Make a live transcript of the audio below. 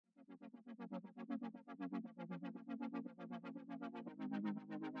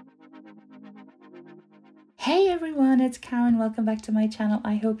Hey everyone, it's Karen. Welcome back to my channel.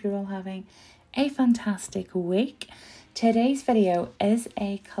 I hope you're all having a fantastic week. Today's video is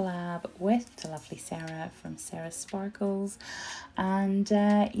a collab with the lovely Sarah from Sarah Sparkles. And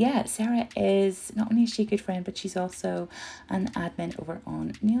yeah, Sarah is not only is she a good friend, but she's also an admin over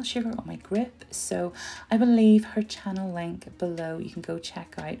on Nail Sugar on my grip. So I will leave her channel link below. You can go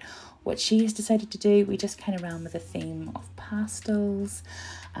check out what she has decided to do. We just kind of ran with the theme of pastels.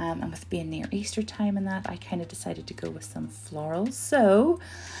 And with being near Easter time and that, I kind of decided to go with some florals. So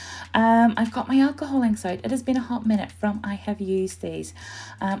I've got my alcohol inks out. It has been a hot minute from I have used these.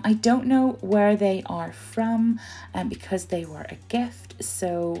 I don't know where they are from because they were a gift.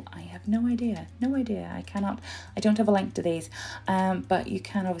 So I have no idea. I don't have a link to these. But you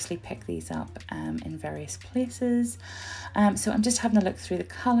can obviously pick these up in various places. So I'm just having a look through the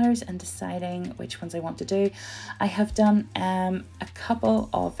colours and deciding which ones I want to do. I have done a couple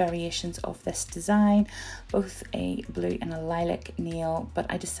of variations of this design, both a blue and a lilac nail, but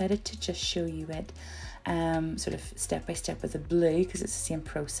I decided to just show you it sort of step by step with the blue because it's the same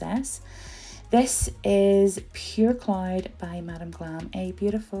process. This is Pure Cloud by Madame Glam, a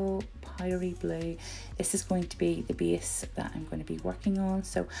beautiful powdery blue. This is going to be the base that I'm going to be working on.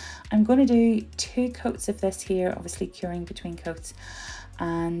 So I'm going to do 2 coats of this here, obviously curing between coats.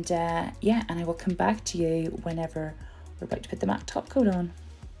 And yeah, and I will come back to you whenever we're about to put the matte top coat on.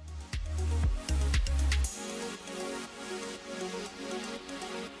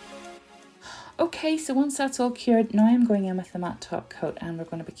 Okay, so once that's all cured, now I'm going in with the matte top coat and we're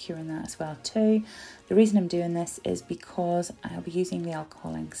going to be curing that as well too. The reason I'm doing this is because I'll be using the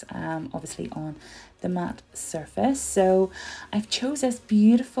alcohol inks obviously on the matte surface. So I've chose this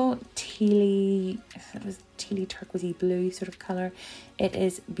beautiful tealy turquoisey blue sort of colour. It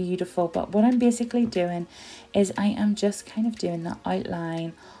is beautiful, but what I'm basically doing is I am just kind of doing the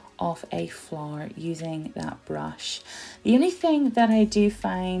outline of a flower using that brush. The only thing that I do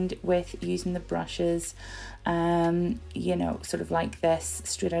find with using the brushes, you know, sort of like this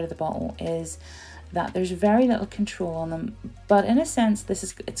straight out of the bottle, is that there's very little control on them. But in a sense,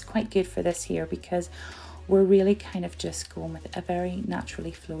 it's quite good for this here because we're really kind of just going with a very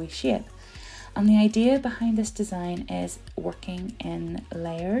naturally flowy shape. And the idea behind this design is working in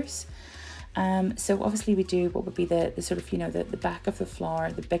layers. So obviously we do what would be the sort of, you know, the back of the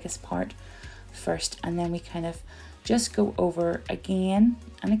flower, the biggest part first, and then we kind of just go over again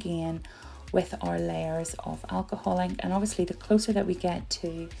and again with our layers of alcohol ink. And obviously the closer that we get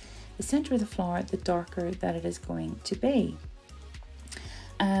to the center of the flower, the darker that it is going to be.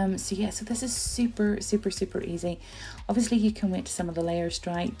 So yeah, so this is super easy. Obviously you can wait till some of the layers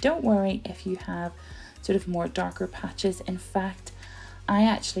dry. Don't worry if you have sort of more darker patches. In fact, I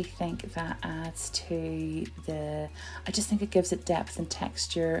actually think that adds to I just think it gives it depth and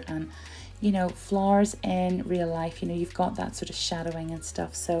texture, and you know, flowers in real life, you know, you've got that sort of shadowing and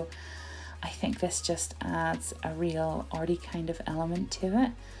stuff. So I think this just adds a real arty kind of element to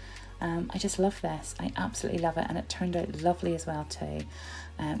it. I just love this. I absolutely love it, and it turned out lovely as well too,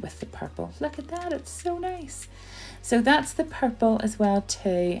 with the purple. Look at that, it's so nice. So that's the purple as well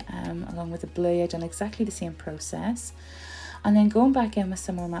too, along with the blue. I've done exactly the same process. And then going back in with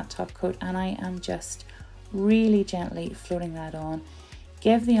some more matte top coat, and I am just really gently floating that on.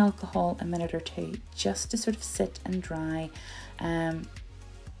 Give the alcohol a minute or two just to sort of sit and dry, and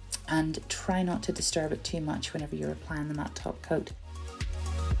try not to disturb it too much whenever you're applying the matte top coat.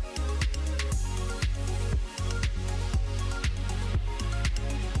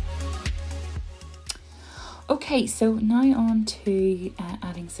 Okay, so now on to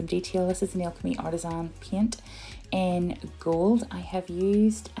adding some detail. This is an Alchemy Artisan paint in gold. I have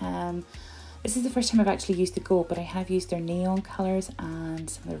used, this is the first time I've actually used the gold, but I have used their neon colours and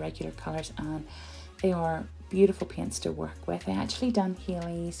some of the regular colours, and they are beautiful paints to work with. I actually done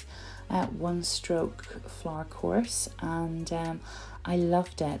Haley's one stroke flower course, and I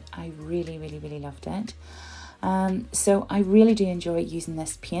loved it. I really loved it. So I really do enjoy using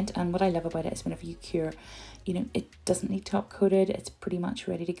this paint, and what I love about it is whenever you cure, you know, it doesn't need top coated, it's pretty much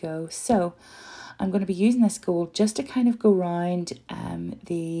ready to go. So I'm going to be using this gold just to kind of go around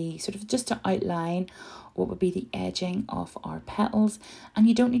the sort of just to outline what would be the edging of our petals. And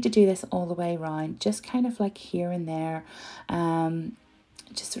you don't need to do this all the way around, just kind of like here and there,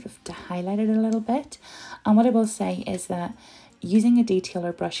 just sort of to highlight it a little bit. And what I will say is that using a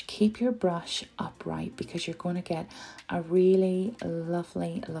detailer brush, keep your brush upright because you're going to get a really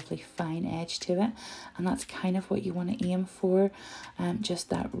lovely fine edge to it, and that's kind of what you want to aim for, just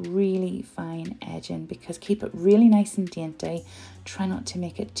that really fine edging, because keep it really nice and dainty, try not to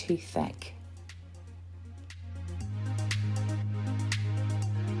make it too thick.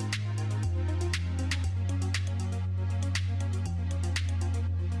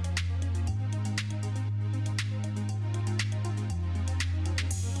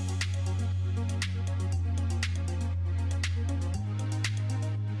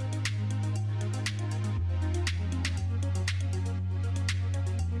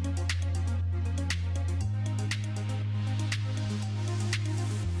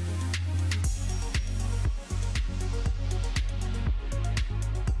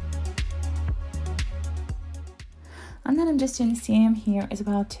 And then I'm just doing the same here as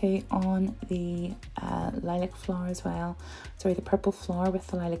well too on the lilac flower as well. Sorry, the purple flower with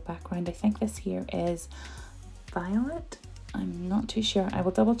the lilac background. I think this here is violet. I'm not too sure. I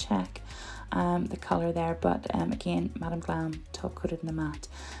will double check the colour there, but again, Madame Glam top coated in the matte,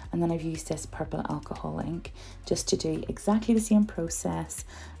 and then I've used this purple alcohol ink just to do exactly the same process,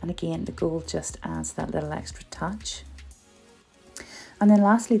 and again the gold just adds that little extra touch. And then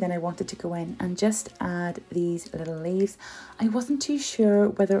lastly then I wanted to go in and just add these little leaves. I wasn't too sure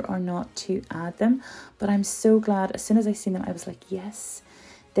whether or not to add them, but I'm so glad. As soon as I seen them I was like, yes,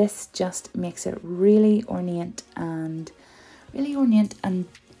 this just makes it really ornate and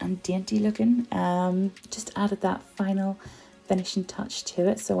dainty looking. Just added that final finishing touch to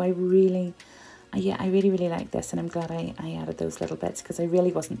it. So I really like this, and I'm glad I added those little bits because I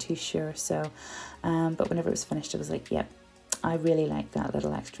really wasn't too sure. So but whenever it was finished I was like, yep, I really like that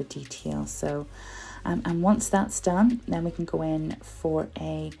little extra detail. So and once that's done, then we can go in for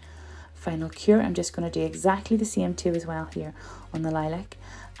a final cure. I'm just going to do exactly the same too as well here on the lilac,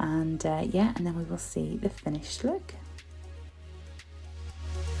 and yeah, and then we will see the finished look.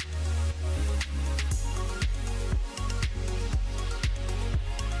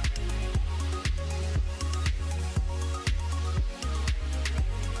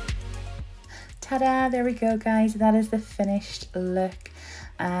 Ta-da, there we go guys, that is the finished look.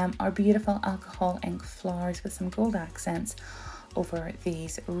 Our beautiful alcohol ink flowers with some gold accents over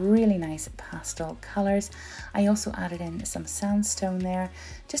these really nice pastel colours. I also added in some sandstone there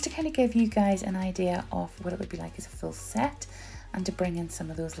just to kind of give you guys an idea of what it would be like as a full set, and to bring in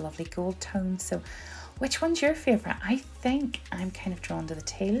some of those lovely gold tones. So which one's your favourite? I think I'm kind of drawn to the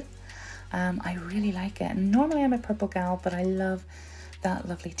teal. I really like it, and normally I'm a purple gal, but I love that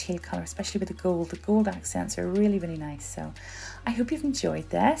lovely teal colour, especially with the gold. The gold accents are really nice. So I hope you've enjoyed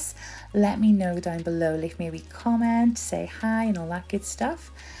this. Let me know down below, leave me a wee comment, say hi and all that good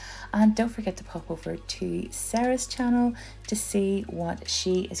stuff, and don't forget to pop over to Sarah's channel to see what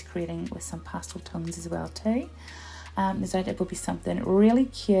she is creating with some pastel tones as well too. No doubt it will be something really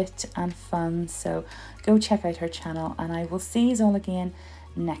cute and fun, so go check out her channel, and I will see you all again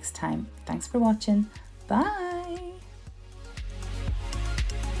next time. Thanks for watching. Bye.